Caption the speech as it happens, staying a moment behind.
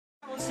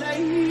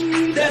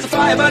there's a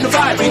fire, but no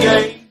fire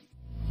brigade.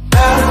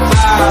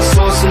 Our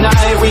souls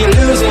tonight, we are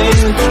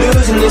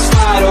losing this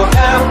fight.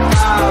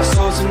 Oh, our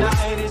souls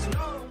tonight is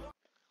no.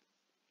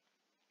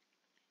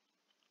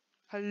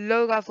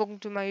 Hello guys, welcome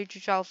to my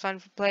YouTube channel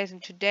Sanifer Playz,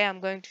 and today I'm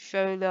going to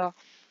show the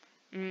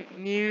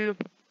new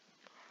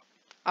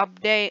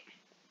update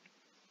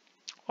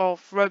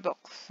of Roblox.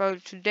 So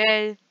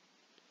today,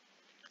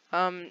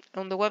 on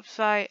the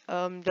website,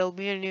 there'll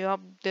be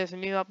there's a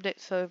new update.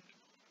 So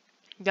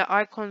the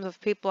icons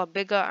of people are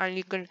bigger, and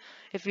you can,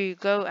 if you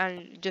go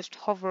and just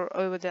hover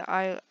over the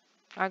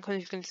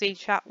icons, you can see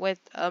chat with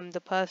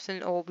the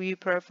person or view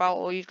profile,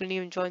 or you can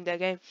even join their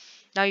game.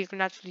 Now you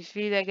can actually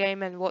see their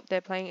game and what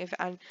they're playing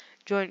and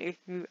join if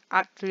you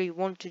actually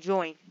want to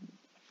join.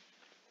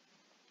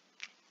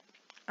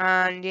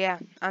 And yeah,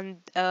 and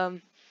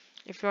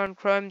if you're on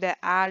Chrome, there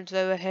are ads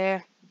over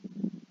here.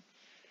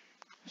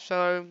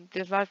 So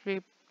this is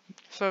actually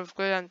sort of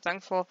good, and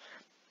thanks for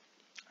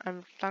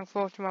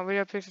watching my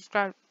video. Please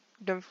subscribe.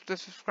 Don't forget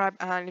to subscribe,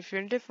 and if you're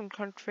in a different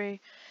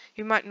country,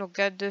 you might not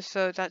get this,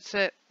 so that's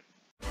it.